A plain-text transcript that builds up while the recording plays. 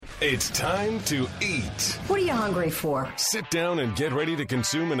It's time to eat. What are you hungry for? Sit down and get ready to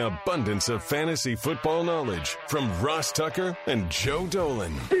consume an abundance of fantasy football knowledge from Ross Tucker and Joe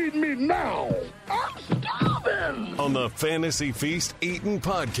Dolan. Feed me now. I'm starving. On the Fantasy Feast Eatin'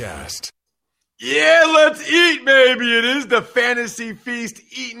 Podcast. Yeah, let's eat, baby. It is the Fantasy Feast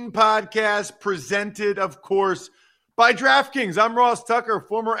Eatin' Podcast, presented, of course, by DraftKings. I'm Ross Tucker,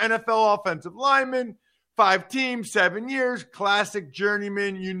 former NFL offensive lineman, 5 teams, 7 years, classic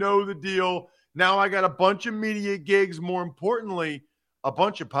journeyman. You know the deal. Now I got a bunch of media gigs. More importantly, a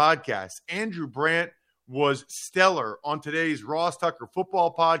bunch of podcasts. Andrew Brandt was stellar on today's Ross Tucker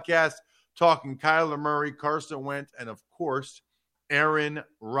football podcast, talking Kyler Murray, Carson Wentz, and, of course, Aaron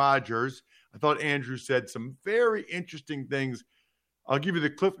Rodgers. I thought Andrew said some very interesting things. I'll give you the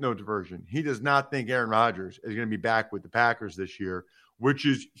Cliff Notes version. He does not think Aaron Rodgers is going to be back with the Packers this year, which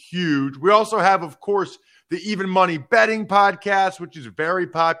is huge. We also have, of course, the Even Money Betting podcast, which is very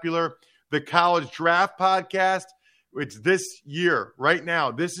popular. The College Draft podcast. It's this year, right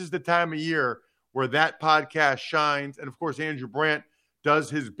now. This is the time of year where that podcast shines. And, of course, Andrew Brandt does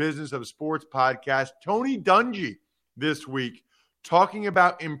his Business of Sports podcast. Tony Dungy this week talking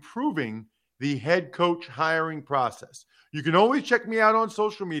about improving the head coach hiring process. You can always check me out on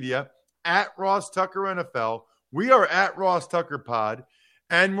social media at Ross Tucker NFL. We are at Ross Tucker Pod,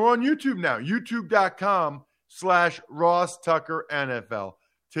 and we're on YouTube now, youtube.com/Ross Tucker NFL.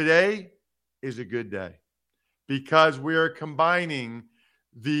 Today is a good day because we are combining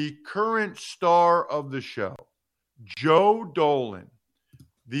the current star of the show, Joe Dolan,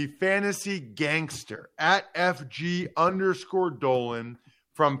 the fantasy gangster at FG_Dolan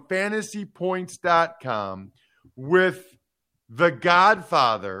from fantasypoints.com, with the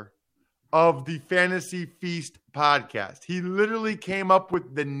godfather of the Fantasy Feast podcast. He literally came up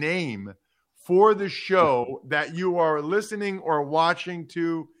with the name for the show that you are listening or watching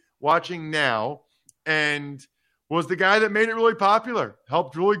now, and was the guy that made it really popular,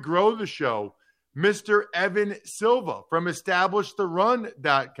 helped really grow the show, Mr. Evan Silva from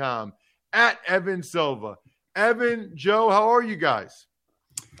EstablishTheRun.com, at Evan Silva. Evan, Joe, how are you guys?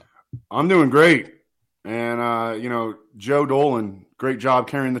 I'm doing great. And, Joe Dolan, great job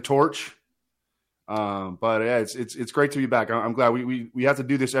carrying the torch. But yeah, it's great to be back. I'm glad we have to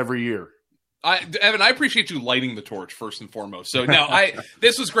do this every year. Evan, I appreciate you lighting the torch first and foremost. So now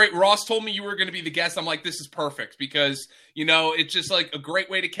this was great. Ross told me you were going to be the guest. I'm like, this is perfect because, it's just like a great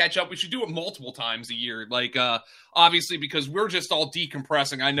way to catch up. We should do it multiple times a year. Like, obviously, because we're just all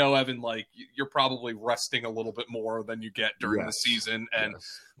decompressing. I know, Evan, like you're probably resting a little bit more than you get during the season. And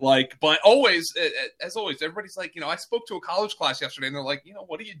but always, as always, everybody's like, I spoke to a college class yesterday and they're like,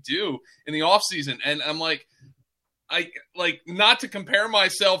 what do you do in the off season? And I'm like, I like not to compare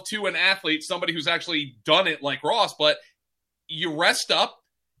myself to an athlete, somebody who's actually done it like Ross, but you rest up,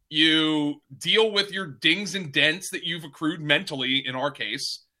 you deal with your dings and dents that you've accrued mentally in our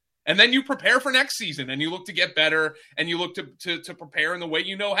case, and then you prepare for next season and you look to get better and you look to prepare in the way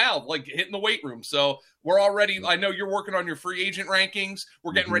you know how, like hitting the weight room. So we're already, I know you're working on your free agent rankings.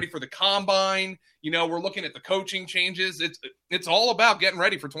 We're getting ready for the combine. We're looking at the coaching changes. It's all about getting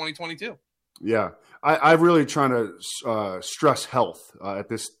ready for 2022. Yeah. I'm really trying to stress health at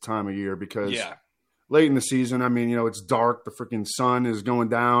this time of year because late in the season, it's dark. The freaking sun is going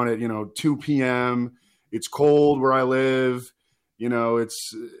down at, 2 p.m. It's cold where I live.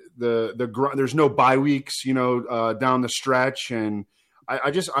 It's there's no bye weeks, down the stretch. And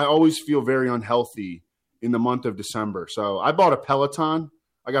I always feel very unhealthy in the month of December. So I bought a Peloton.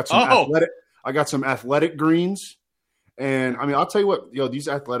 I got some athletic greens. And I'll tell you what, these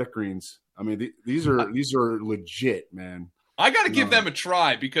athletic greens, these are legit, man. I got to give them a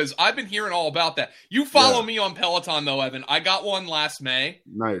try because I've been hearing all about that. You follow me on Peloton though, Evan. I got one last May.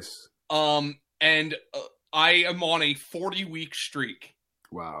 Nice. And I am on a 40-week streak.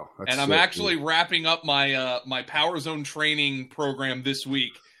 Wow. And I'm actually wrapping up my Power Zone training program this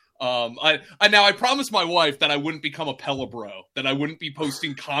week. I promised my wife that I wouldn't become a Pella bro, that I wouldn't be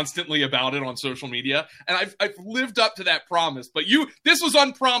posting constantly about it on social media. And I've lived up to that promise, but this was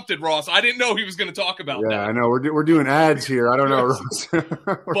unprompted, Ross. I didn't know he was going to talk about that. Yeah, I know we're doing ads here. I don't know, Ross.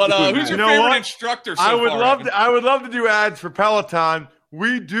 But who's your favorite instructor so I would far? love to do ads for Peloton.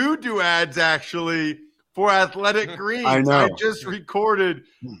 We do ads actually for Athletic Greens. I know. I just recorded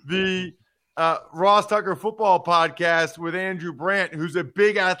the Ross Tucker football podcast with Andrew Brandt, who's a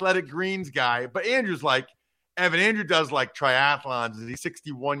big Athletic Greens guy. But Andrew's like, Andrew does like triathlons, and he's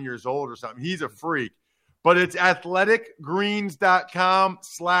 61 years old or something. He's a freak. But it's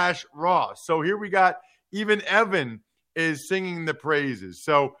athleticgreens.com/Ross. So here we got, even Evan is singing the praises.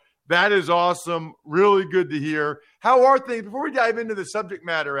 So That is awesome. Really good to hear. How are things, before we dive into the subject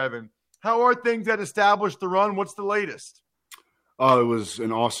matter, Evan, how are things that Established the Run? What's the latest? Oh, it was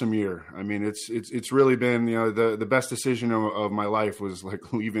an awesome year. I mean, it's really been, the best decision of my life was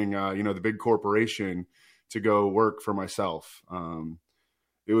like leaving, the big corporation to go work for myself.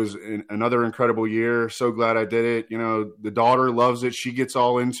 It was another incredible year. So glad I did it. The daughter loves it. She gets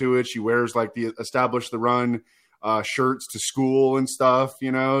all into it. She wears like the Establish the Run shirts to school and stuff,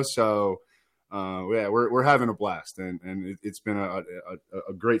 So we're having a blast, and it's been a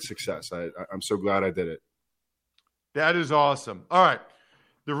great success. I'm so glad I did it. That is awesome. All right.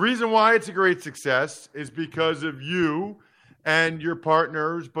 The reason why it's a great success is because of you and your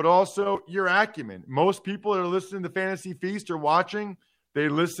partners, but also your acumen. Most people that are listening to Fantasy Feast or watching, they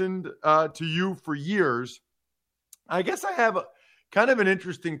listened to you for years. I guess I have kind of an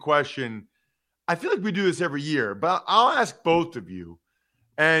interesting question. I feel like we do this every year, but I'll ask both of you.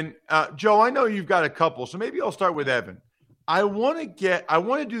 And Joe, I know you've got a couple, so maybe I'll start with Evan. I want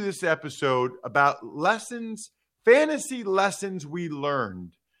to do this episode about fantasy lessons we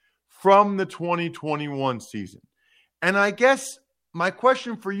learned from the 2021 season. And I guess my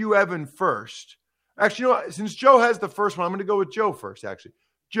question for you, Evan, first. Actually, since Joe has the first one, I'm going to go with Joe first, actually.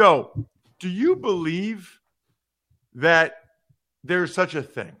 Joe, do you believe that there's such a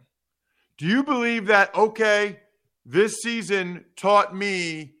thing? Do you believe that, okay, this season taught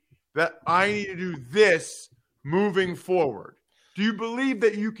me that I need to do this moving forward? Do you believe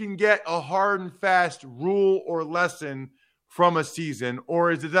that you can get a hard and fast rule or lesson from a season,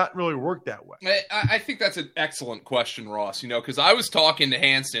 or does it not really work that way? I think that's an excellent question, Ross, because I was talking to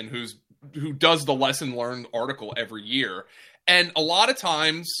Hanson, who does the lesson learned article every year. And a lot of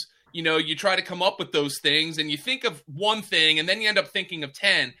times, you try to come up with those things and you think of one thing and then you end up thinking of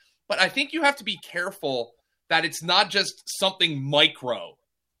 10. But I think you have to be careful that it's not just something micro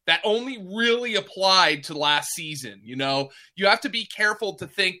that only really applied to last season. You have to be careful to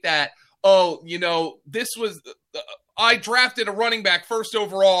think that, this was, I drafted a running back first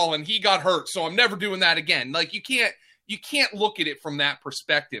overall and he got hurt, so I'm never doing that again. Like you can't look at it from that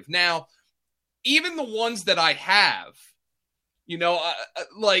perspective. Now, even the ones that I have,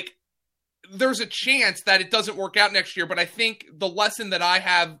 there's a chance that it doesn't work out next year, but I think the lesson that I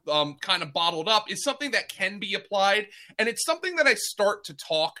have kind of bottled up is something that can be applied, and it's something that I start to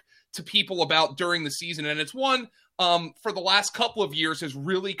talk to people about during the season, and it's one for the last couple of years has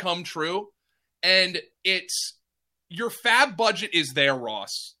really come true, and it's your fab budget is there,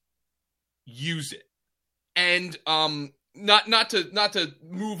 Ross. Use it. And not to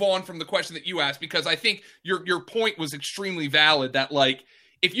move on from the question that you asked, because I think your point was extremely valid that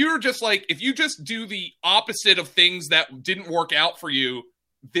if you just do the opposite of things that didn't work out for you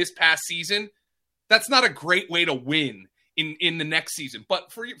this past season, that's not a great way to win in the next season.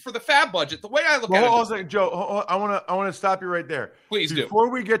 But for the fab budget, the way I look at it, hold on a second, Joe. I want to stop you right there. Please do. Before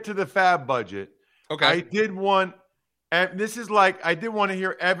we get to the fab budget, okay. I did want to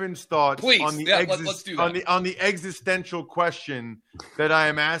hear Evan's thoughts on the let's do that. on the existential question that I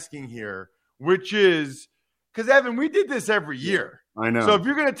am asking here, which is because Evan, we did this every year. I know. So if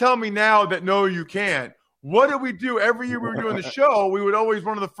you're going to tell me now that no, you can't, what did we do every year we were doing the show? We would always,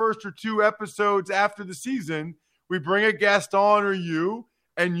 one of the first or two episodes after the season, we bring a guest on or you,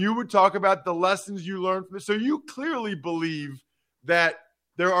 and you would talk about the lessons you learned from it. So you clearly believe that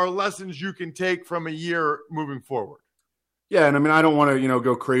there are lessons you can take from a year moving forward. Yeah, and I mean, I don't want to,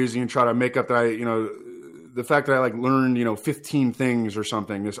 go crazy and try to make up that the fact that I learned, 15 things or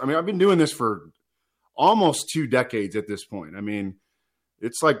something. I've been doing this for almost 2 decades at this point. I mean,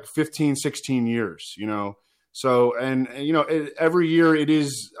 it's like 15, 16 years, So, and every year it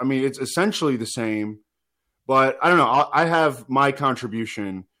is, it's essentially the same, but I don't know. I have my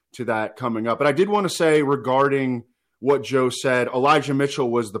contribution to that coming up. But I did want to say regarding what Joe said, Elijah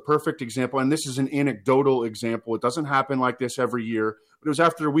Mitchell was the perfect example. And this is an anecdotal example. It doesn't happen like this every year, but it was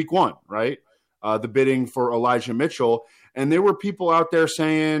after week 1, right? The bidding for Elijah Mitchell. And there were people out there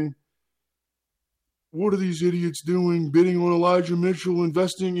saying, what are these idiots doing, bidding on Elijah Mitchell,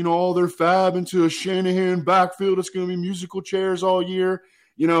 investing, all their fab into a Shanahan backfield? It's going to be musical chairs all year.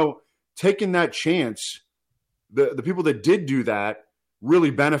 Taking that chance, the people that did do that really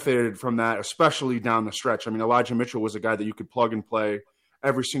benefited from that, especially down the stretch. Elijah Mitchell was a guy that you could plug and play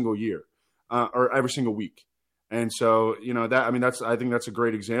every single year or every single week. And so, I think that's a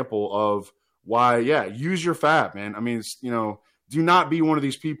great example of why, use your fab, man. Do not be one of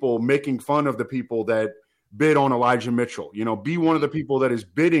these people making fun of the people that bid on Elijah Mitchell. Be one of the people that is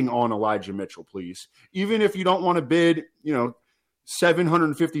bidding on Elijah Mitchell, please. Even if you don't want to bid,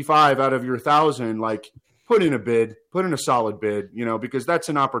 755 out of your 1,000, put in a solid bid, because that's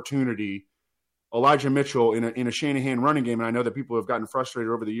an opportunity. Elijah Mitchell in a Shanahan running game, and I know that people have gotten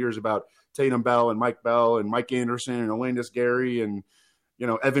frustrated over the years about Tatum Bell and Mike Bell and Mike Anderson and Elandis Gary and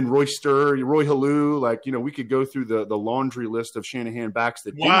Evan Royster, Roy Halou. We could go through the laundry list of Shanahan backs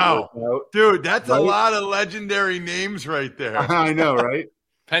that wow, didn't work out, dude, that's right? A lot of legendary names right there. I know, right?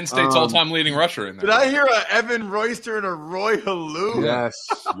 Penn State's all-time leading rusher in there. Did I hear a Evan Royster and a Roy Halou? Yes.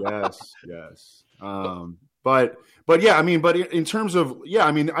 But yeah, but in terms of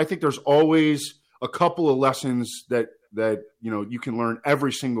I think there's always a couple of lessons that you can learn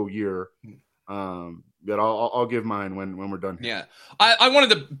every single year. That I'll give mine when we're done here. Yeah, I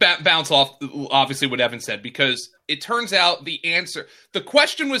wanted to bounce off obviously what Evan said, because it turns out the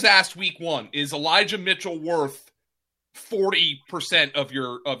question was asked week 1: is Elijah Mitchell worth 40% of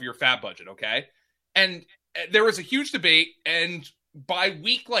your fab budget? Okay, and there was a huge debate, and by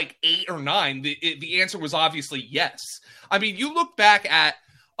week 8 or 9, the answer was obviously yes. I mean, you look back at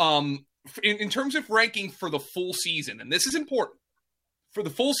in terms of ranking for the full season, and this is important for the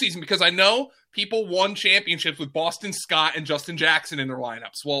full season because I know people won championships with Boston Scott and Justin Jackson in their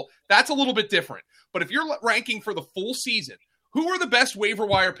lineups. Well, that's a little bit different. But if you're ranking for the full season, who are the best waiver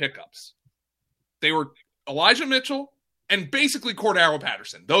wire pickups? They were Elijah Mitchell and basically Cordero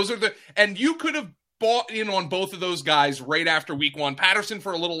Patterson. And you could have bought in on both of those guys right after week 1. Patterson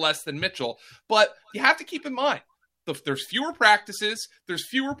for a little less than Mitchell. But you have to keep in mind, there's fewer practices, there's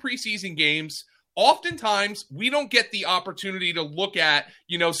fewer preseason games. Oftentimes, we don't get the opportunity to look at,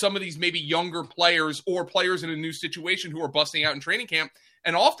 some of these maybe younger players or players in a new situation who are busting out in training camp.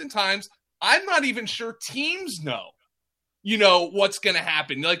 And oftentimes, I'm not even sure teams know, what's going to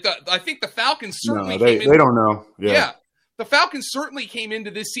happen. I think the Falcons certainly they don't know. Yeah. The Falcons certainly came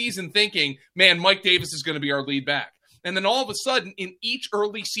into this season thinking, man, Mike Davis is going to be our lead back. And then all of a sudden, in each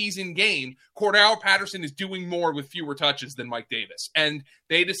early season game, Cordero Patterson is doing more with fewer touches than Mike Davis. And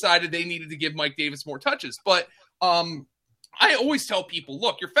they decided they needed to give Mike Davis more touches. But I always tell people,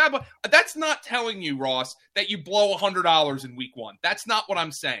 look, your fab, that's not telling you, Ross, that you blow $100 in week 1. That's not what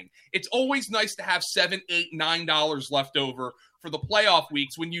I'm saying. It's always nice to have $7, $8, $9 left over for the playoff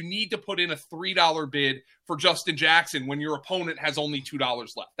weeks when you need to put in a $3 bid for Justin Jackson when your opponent has only $2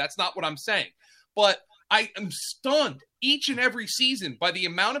 left. That's not what I'm saying. But I am stunned each and every season by the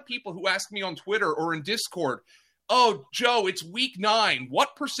amount of people who ask me on Twitter or in Discord, oh, Joe, it's week 9.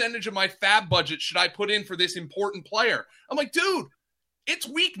 What percentage of my fab budget should I put in for this important player? I'm like, dude, it's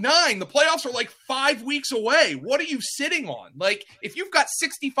week 9. The playoffs are 5 weeks away. What are you sitting on? If you've got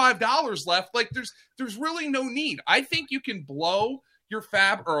 $65 left, there's really no need. I think you can blow your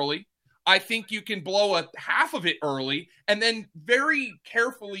fab early. I think you can blow a half of it early and then very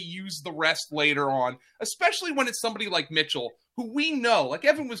carefully use the rest later on, especially when it's somebody like Mitchell, who we know, like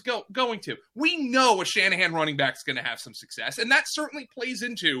Evan was going to, we know a Shanahan running back is going to have some success. And that certainly plays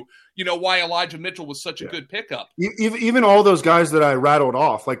into, why Elijah Mitchell was such a good pickup. Even all those guys that I rattled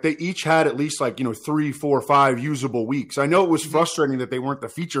off, they each had at least 3, 4, 5 usable weeks. I know it was frustrating that they weren't the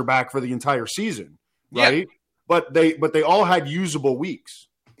feature back for the entire season, right? Yeah. But they all had usable weeks.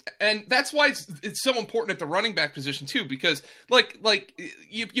 And that's why it's so important at the running back position too, because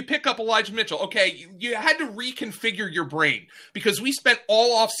you pick up Elijah Mitchell. Okay, you had to reconfigure your brain because we spent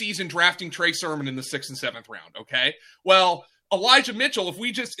all off season drafting Trey Sermon in the 6th and 7th round. Okay, well, Elijah Mitchell,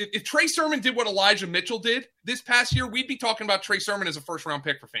 if Trey Sermon did what Elijah Mitchell did this past year, we'd be talking about Trey Sermon as a 1st round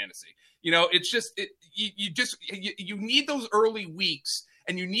pick for fantasy. It's just you need those early weeks.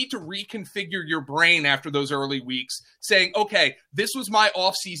 And you need to reconfigure your brain after those early weeks, saying, okay, this was my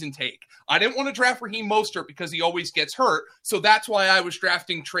offseason take. I didn't want to draft Raheem Mostert because he always gets hurt, so that's why I was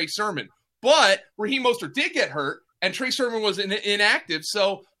drafting Trey Sermon. But Raheem Mostert did get hurt, and Trey Sermon was inactive,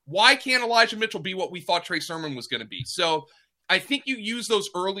 so why can't Elijah Mitchell be what we thought Trey Sermon was going to be? So I think you use those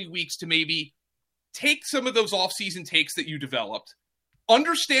early weeks to maybe take some of those offseason takes that you developed,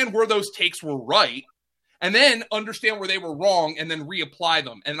 understand where those takes were right, and then understand where they were wrong and then reapply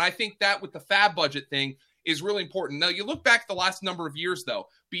them. And I think that with the fab budget thing is really important. Now, you look back the last number of years, though,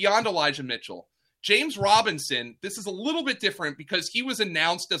 beyond Elijah Mitchell, James Robinson, this is a little bit different because he was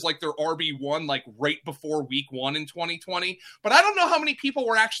announced as their RB1 right before week 1 in 2020. But I don't know how many people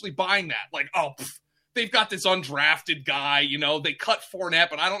were actually buying that. They've got this undrafted guy, they cut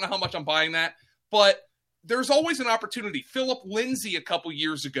Fournette, but I don't know how much I'm buying that. But there's always an opportunity. Philip Lindsay a couple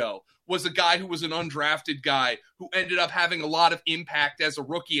years ago was a guy who was an undrafted guy who ended up having a lot of impact as a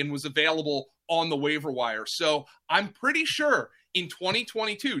rookie and was available on the waiver wire. So I'm pretty sure in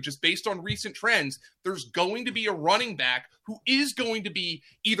 2022, just based on recent trends, there's going to be a running back who is going to be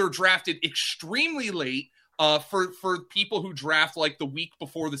either drafted extremely late for people who draft the week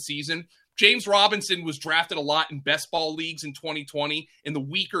before the season, James Robinson was drafted a lot in best ball leagues in 2020 in the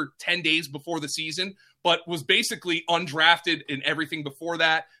week or 10 days before the season, but was basically undrafted in everything before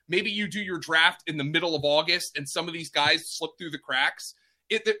that. Maybe you do your draft in the middle of August and some of these guys slip through the cracks.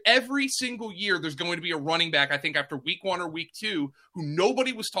 Every single year, there's going to be a running back, I think, after week 1 or week 2, who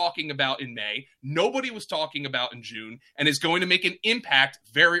nobody was talking about in May, nobody was talking about in June, and is going to make an impact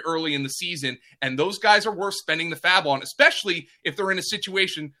very early in the season. And those guys are worth spending the fab on, especially if they're in a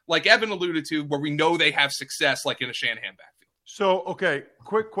situation like Evan alluded to, where we know they have success, like in a Shanahan backfield. So, okay,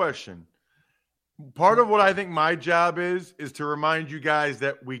 quick question. Part of what I think my job is to remind you guys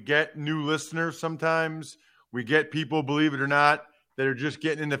that we get new listeners sometimes. We get people, believe it or not, that are just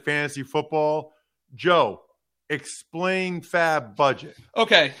getting into fantasy football. Joe, explain fab budget.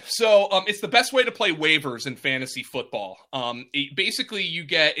 Okay, so it's the best way to play waivers in fantasy football. Basically, you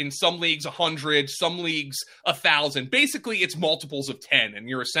get in some leagues 100, some leagues 1,000. Basically, it's multiples of 10, and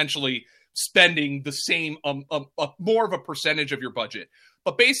you're essentially spending the same, more of a percentage of your budget.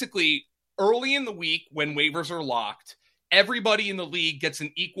 But basically, early in the week when waivers are locked, everybody in the league gets an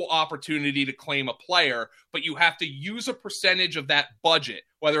equal opportunity to claim a player, but you have to use a percentage of that budget,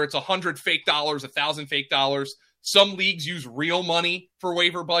 whether it's 100 fake dollars, 1,000 fake dollars. Some leagues use real money for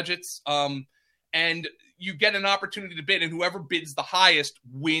waiver budgets, and you get an opportunity to bid, and whoever bids the highest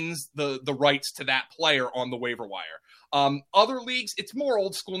wins the rights to that player on the waiver wire. Other leagues, it's more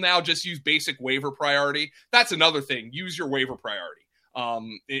old school now, just use basic waiver priority. That's another thing. Use your waiver priority.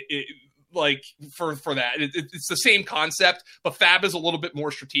 Like for that, it's the same concept, but fab is a little bit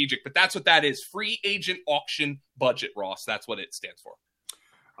more strategic. But that's what that is: free agent auction budget, Ross. That's what it stands for.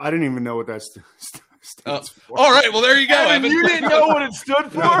 I didn't even know what that stands for. All right, well there you go. Evan, you didn't know what it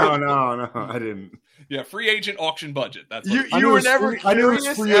stood for? No, I didn't. Yeah, free agent auction budget. That's you were never curious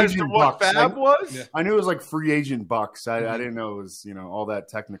as to what fab was. Yeah. I knew it was like free agent bucks. I didn't know it was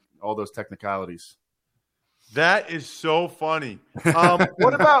all those technicalities. That is so funny.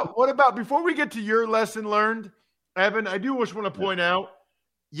 What about before we get to your lesson learned, Evan? I do want to point out.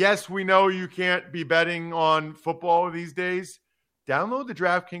 Yes, we know you can't be betting on football these days. Download the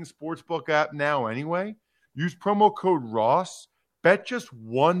DraftKings Sportsbook app now. Anyway, use promo code Ross. Bet just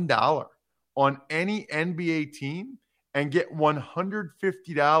 $1 on any NBA team and get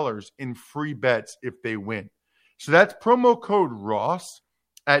 $150 in free bets if they win. So that's promo code Ross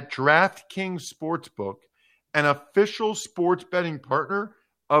at DraftKings Sportsbook, an official sports betting partner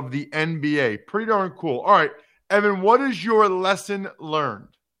of the NBA. Pretty darn cool. All right, Evan, what is your lesson learned?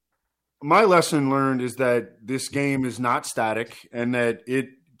 My lesson learned is that this game is not static and that it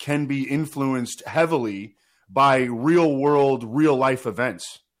can be influenced heavily by real-world, real-life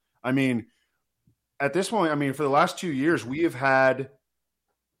events. I mean, at this point, for the last 2 years, we have had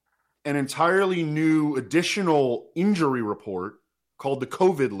an entirely new additional injury report called the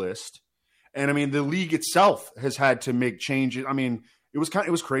COVID list. And the league itself has had to make changes. It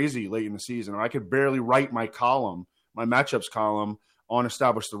was crazy late in the season. I could barely write my matchups column on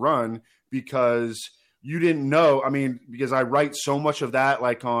Establish the Run because you didn't know. Because I write so much of that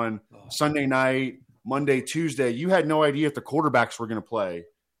like on Sunday night, Monday, Tuesday. You had no idea if the quarterbacks were going to play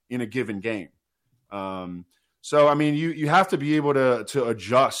in a given game. So you have to be able to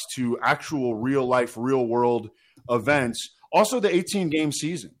adjust to actual real life, real world events. Also, the 18-game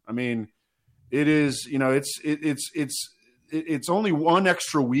season. It is, it's only one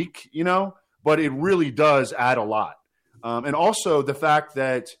extra week, but it really does add a lot. And also the fact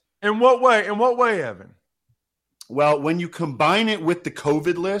that in what way, Evan? Well, when you combine it with the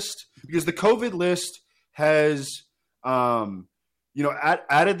COVID list, because the COVID list has,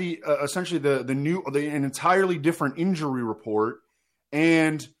 added the essentially an entirely different injury report,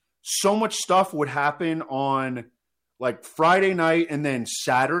 and so much stuff would happen on like Friday night and then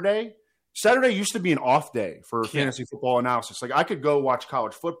Saturday. Saturday used to be an off day for fantasy football analysis. Like I could go watch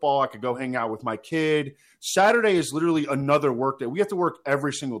college football. I could go hang out with my kid. Saturday is literally another work day. We have to work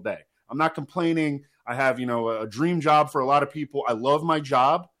every single day. I'm not complaining. I have, a dream job for a lot of people. I love my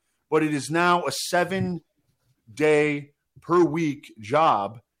job, but it is now a 7-day per week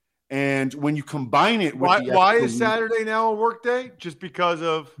job. And when you combine it with why is Saturday now a work day? Just because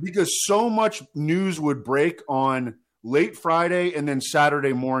so much news would break on late Friday and then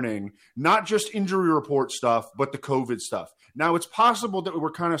Saturday morning, not just injury report stuff, but the COVID stuff. Now, it's possible that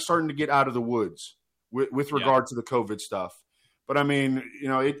we're kind of starting to get out of the woods with regard to the COVID stuff. But,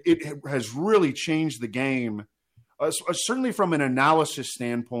 it has really changed the game, certainly from an analysis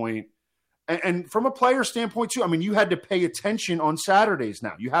standpoint and from a player standpoint, too. You had to pay attention on Saturdays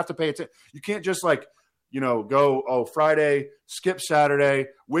now. You have to pay attention. You can't just go, Friday, skip Saturday,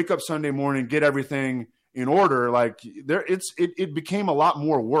 wake up Sunday morning, get everything, in order. Like it became a lot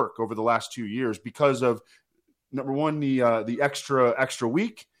more work over the last 2 years because of, number one, the extra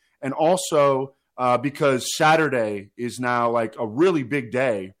week, and also because Saturday is now like a really big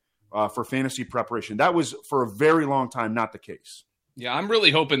day for fantasy preparation. That was for a very long time not the case. Yeah, I'm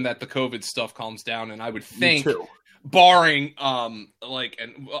really hoping that the COVID stuff calms down, and I would think, barring certainly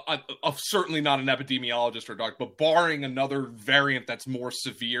not an epidemiologist or doctor, but barring another variant that's more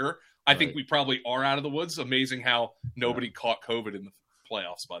severe, I think we probably are out of the woods. Amazing how nobody caught COVID in the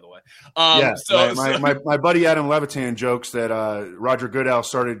playoffs, by the way. My buddy Adam Levitan jokes that Roger Goodell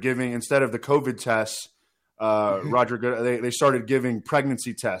started giving, instead of the COVID tests, they started giving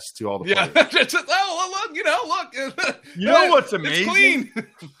pregnancy tests to all the players. Look. You know what's amazing? It's clean.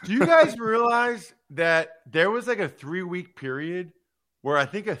 Do you guys realize that there was like a 3-week period where I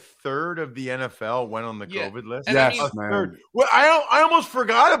think a third of the NFL went on the COVID list? Yes, man. Well, I almost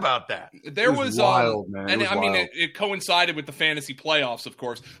forgot about that. There was wild, man. And it coincided with the fantasy playoffs, of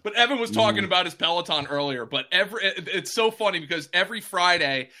course. But Evan was talking about his Peloton earlier. But it's so funny because every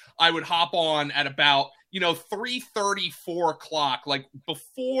Friday I would hop on at about 3:30, 4 o'clock, like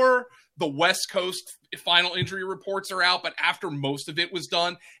before the West Coast final injury reports are out, but after most of it was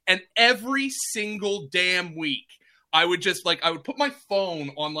done. And every single damn week, I would put my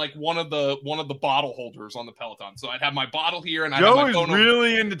phone on like one of the bottle holders on the Peloton. So I'd have my bottle here, and I'd have my phone. Joe is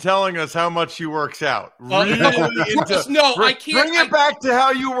really into telling us how much he works out. Really into. No, I can't bring it back to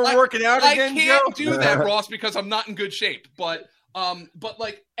how you were working out again. I can't do that, Ross, because I'm not in good shape. But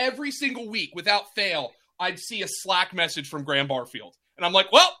like every single week, without fail, I'd see a Slack message from Graham Barfield. And I'm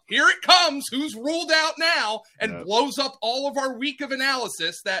like, well, here it comes. Who's ruled out now? And blows up all of our week of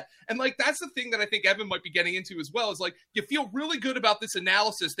analysis. That's the thing that I think Evan might be getting into as well, is like, you feel really good about this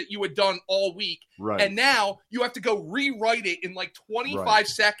analysis that you had done all week. Right. And now you have to go rewrite it in like 25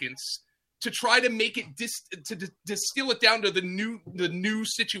 seconds to try to make it distill it down to the new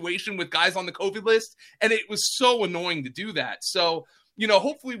situation with guys on the COVID list. And it was so annoying to do that. So,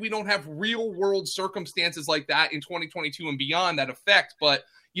 hopefully we don't have real world circumstances like that in 2022 and beyond that affect. But,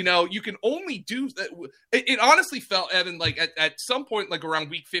 you can only do that. It honestly felt, Evan, like at some point, like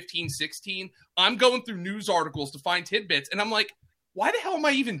around week 15, 16, I'm going through news articles to find tidbits. And I'm like, why the hell am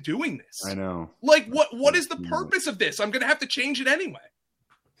I even doing this? I know. Like, what is the purpose of this? I'm going to have to change it anyway.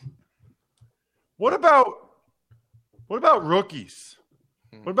 What about rookies?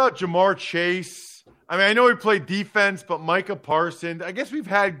 What about Jamar Chase? I mean, I know he played defense, but Micah Parsons. I guess we've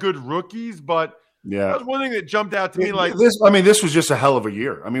had good rookies, but that was one thing that jumped out to me. Like this, this was just a hell of a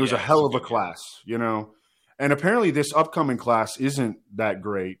year. I mean, it was a hell of a class, and apparently this upcoming class isn't that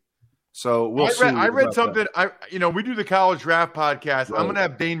great. So we'll see. I read something. We do the college draft podcast. Right. I'm going to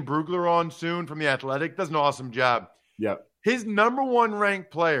have Dane Brugler on soon from The Athletic. Does an awesome job. Yeah. His number one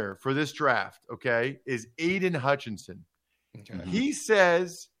ranked player for this draft, is Aiden Hutchinson. Okay. He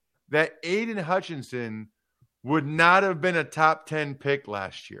says that Aiden Hutchinson would not have been a top 10 pick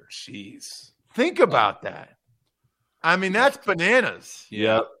last year. Jeez. Think about that. I mean, that's bananas.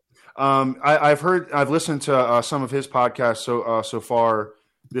 Yeah. I've listened to some of his podcasts so far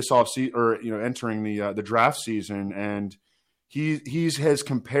this offseason, or entering the draft season, and he has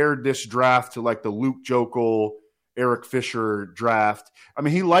compared this draft to like the Luke Jokel, Eric Fisher draft. I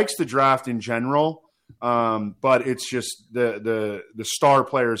mean, he likes the draft in general. But it's just the star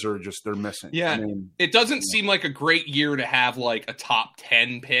players are just, they're missing. Yeah. It doesn't seem like a great year to have like a top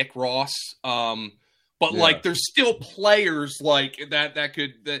 10 pick, Ross. But like there's still players like that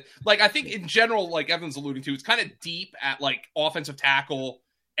I think in general, like Evan's alluding to, it's kind of deep at like offensive tackle,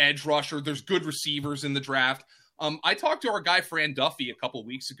 edge rusher. There's good receivers in the draft. I talked to our guy Fran Duffy a couple of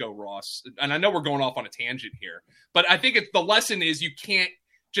weeks ago, Ross, and I know we're going off on a tangent here, but I think the lesson is you can't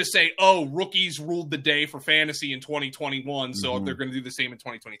just say, oh, rookies ruled the day for fantasy in 2021, so they're going to do the same in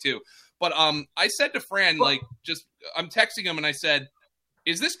 2022. But I said to Fran, I'm texting him, and I said,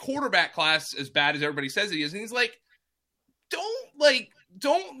 is this quarterback class as bad as everybody says it is? And he's like, don't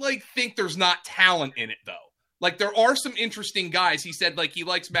think there's not talent in it, though. Like, there are some interesting guys. He said, like, he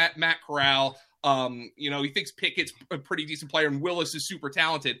likes Matt Corral. He thinks Pickett's a pretty decent player and Willis is super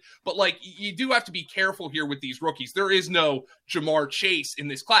talented, but like you do have to be careful here with these rookies. There is no Jamar Chase in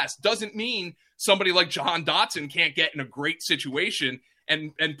this class. Doesn't mean somebody like Jahan Dotson can't get in a great situation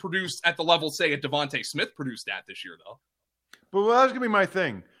and produce at the level, say, a Devontae Smith produced at this year, though. But that was going to be my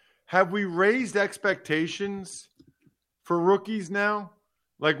thing. Have we raised expectations for rookies now?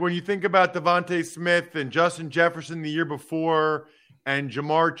 Like when you think about Devontae Smith and Justin Jefferson the year before and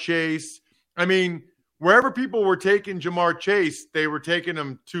Jamar Chase, I mean, wherever people were taking Jamar Chase, they were taking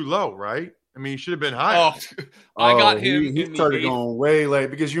him too low, right? I mean, he should have been higher. I got him. He started going way late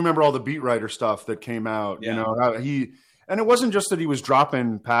because you remember all the beat writer stuff that came out. Yeah. You know, and it wasn't just that he was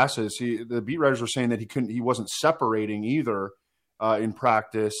dropping passes. The beat writers were saying that he wasn't separating either in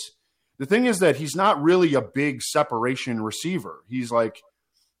practice. The thing is that he's not really a big separation receiver. He's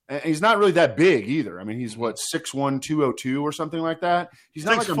not really that big either. I mean, he's 6'1", 202 or something like that. He's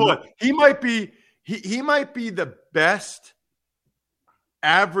not 6 foot. He might be the best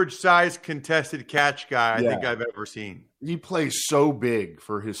average size contested catch guy I think I've ever seen. He plays so big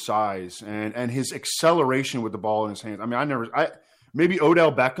for his size and his acceleration with the ball in his hands. I mean, maybe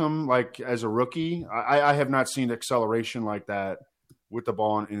Odell Beckham, like as a rookie, I have not seen acceleration like that with the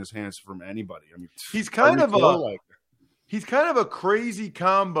ball in his hands from anybody. I mean, he's kind of a crazy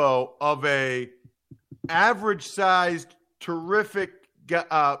combo of a average sized, terrific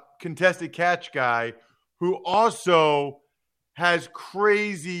contested catch guy who also has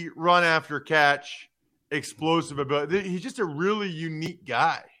crazy run after catch, explosive ability. He's just a really unique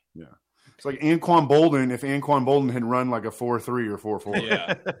guy. Yeah. It's like Anquan Bolden if Anquan Bolden had run like a 4.3 or 4.4.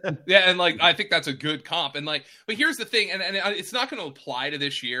 Yeah. Yeah, and like I think that's a good comp. And like, but here's the thing, and it's not going to apply to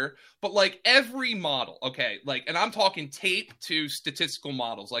this year, but like every model, okay, like, and I'm talking tape to statistical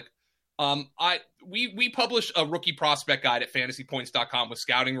models. Like we publish a rookie prospect guide at fantasypoints.com with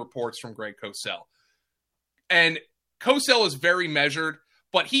scouting reports from Greg Cosell. And Cosell is very measured,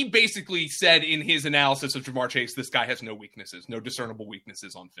 but he basically said in his analysis of Ja'Marr Chase, this guy has no weaknesses, no discernible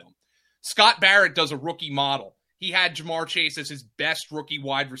weaknesses on film. Scott Barrett does a rookie model. He had Ja'Marr Chase as his best rookie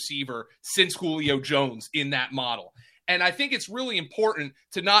wide receiver since Julio Jones in that model. And I think it's really important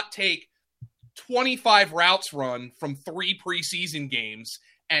to not take 25 routes run from 3 preseason games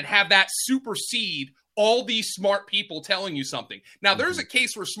and have that supersede all these smart people telling you something. Now, there's a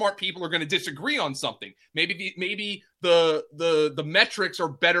case where smart people are going to disagree on something. Maybe the metrics are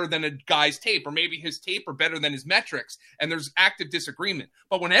better than a guy's tape, or maybe his tape are better than his metrics, and there's active disagreement.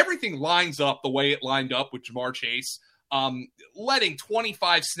 But when everything lines up the way it lined up with Ja'Marr Chase, letting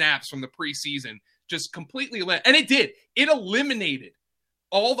 25 snaps from the preseason just completely and it eliminated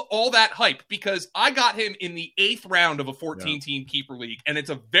all that hype, because I got him in the 8th round of a 14-team keeper league, and it's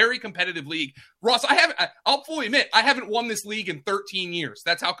a very competitive league. Ross, I'll fully admit, I haven't won this league in 13 years.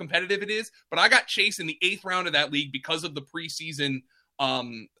 That's how competitive it is. But I got Chase in the 8th round of that league because of the preseason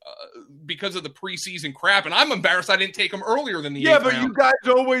crap, and I'm embarrassed I didn't take him earlier than the 8th round. Yeah, but you guys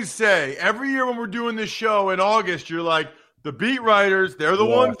always say, every year when we're doing this show in August, you're like, the beat writers, they're the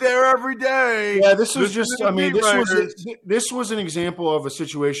ones there every day. Yeah, this was an example of a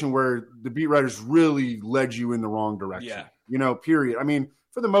situation where the beat writers really led you in the wrong direction. Yeah. You know, period. I mean,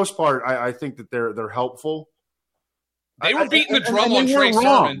 for the most part, I think that they're helpful. They were beating the drum on Trey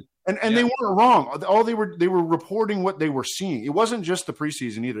Sermon. And they weren't wrong. All they were reporting what they were seeing. It wasn't just the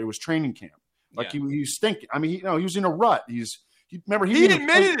preseason either. It was training camp. Like he was thinking. I mean, he was in a rut. He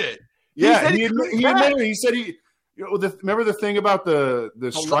admitted it. Yeah, he admitted it. He said he. Remember the thing about the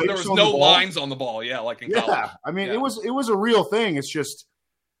stripes? There was no lines on the ball, like in college. Yeah, I mean, it was a real thing. It's just,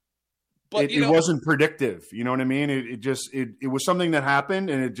 it wasn't predictive. You know what I mean? It was something that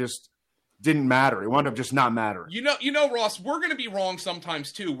happened, and it just didn't matter. It wound up just not mattering. You know, Ross, we're going to be wrong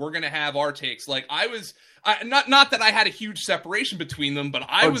sometimes too. We're going to have our takes. Like not that I had a huge separation between them, but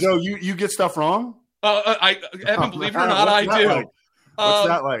I was. Joe, you get stuff wrong? Evan, believe it or not, I do. Like? What's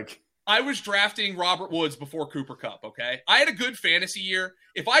that like? I was drafting Robert Woods before Cooper Kupp, okay? I had a good fantasy year.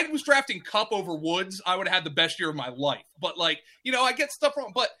 If I was drafting Kupp over Woods, I would have had the best year of my life. But, I get stuff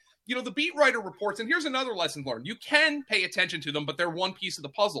wrong. But, the beat writer reports, and here's another lesson learned. You can pay attention to them, but they're one piece of the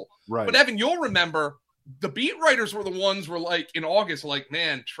puzzle. Right. But, Evan, you'll remember the beat writers were the ones who were, in August,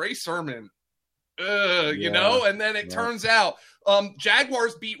 man, Trey Sermon, And then it turns out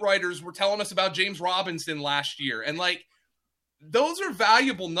Jaguars beat writers were telling us about James Robinson last year. And, those are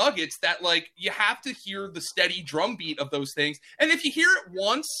valuable nuggets that you have to hear the steady drumbeat of those things. And if you hear it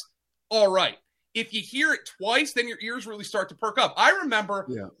once, all right. If you hear it twice, then your ears really start to perk up. I remember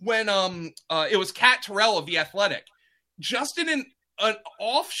when it was Kat Terrell of The Athletic, just in an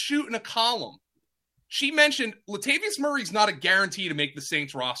offshoot in a column, she mentioned Latavius Murray's not a guarantee to make the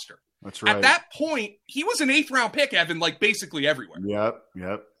Saints roster. That's right. At that point, he was an 8th round pick, Evan, basically everywhere. Yep.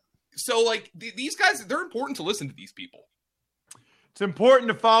 So these guys, they're important to listen to these people. It's important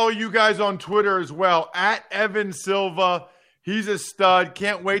to follow you guys on Twitter as well. At Evan Silva. He's a stud.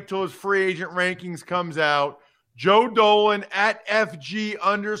 Can't wait till his free agent rankings comes out. Joe Dolan at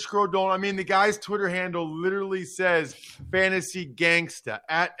FG_Dolan. I mean, the guy's Twitter handle literally says fantasy gangsta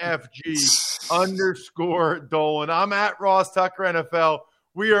at FG_Dolan. I'm at Ross Tucker NFL.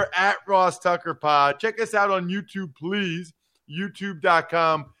 We are at Ross Tucker Pod. Check us out on YouTube, please.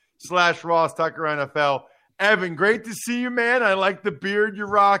 YouTube.com/ Ross Tucker NFL. Evan, great to see you, man. I like the beard you're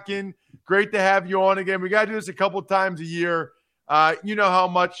rocking. Great to have you on again. We got to do this a couple times a year. You know how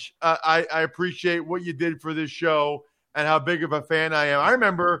much I appreciate what you did for this show and how big of a fan I am. I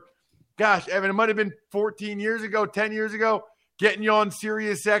remember, gosh, Evan, it might have been 14 years ago, 10 years ago, getting you on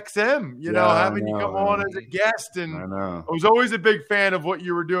Sirius XM, having you come on as a guest. And I was always a big fan of what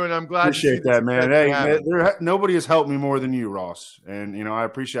you were doing. I'm glad appreciate that, man. Hey, nobody has helped me more than you, Ross. And, I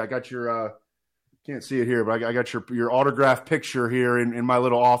appreciate it. I got your can't see it here, but I got your autographed picture here in my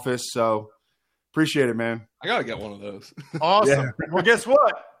little office. So appreciate it, man. I got to get one of those. Awesome. Yeah. Well, guess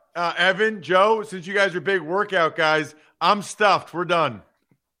what? Evan, Joe, since you guys are big workout guys, I'm stuffed. We're done.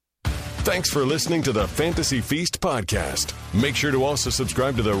 Thanks for listening to the Fantasy Feast podcast. Make sure to also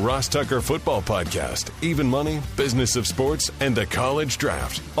subscribe to the Ross Tucker Football Podcast, Even Money, Business of Sports, and the College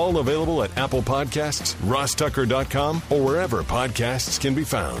Draft. All available at Apple Podcasts, rosstucker.com, or wherever podcasts can be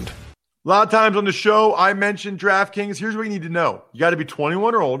found. A lot of times on the show, I mentioned DraftKings. Here's what you need to know. You got to be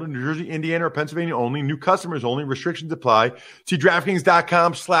 21 or older, New Jersey, Indiana, or Pennsylvania only. New customers only. Restrictions apply. See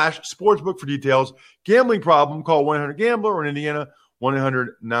DraftKings.com/sportsbook for details. Gambling problem, call 1-800-GAMBLER, or in Indiana,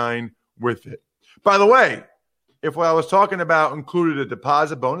 1-800-9-WITH-IT. By the way, if what I was talking about included a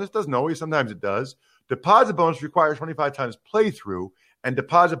deposit bonus, doesn't always, sometimes it does. Deposit bonus requires 25 times playthrough, and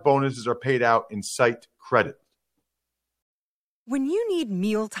deposit bonuses are paid out in site credit. When you need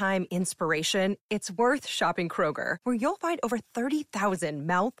mealtime inspiration, it's worth shopping Kroger, where you'll find over 30,000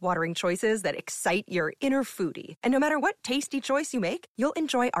 mouth-watering choices that excite your inner foodie. And no matter what tasty choice you make, you'll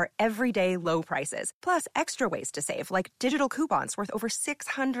enjoy our everyday low prices, plus extra ways to save, like digital coupons worth over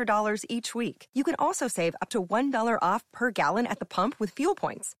 $600 each week. You can also save up to $1 off per gallon at the pump with fuel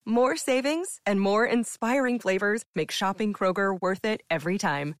points. More savings and more inspiring flavors make shopping Kroger worth it every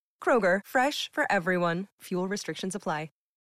time. Kroger, fresh for everyone. Fuel restrictions apply.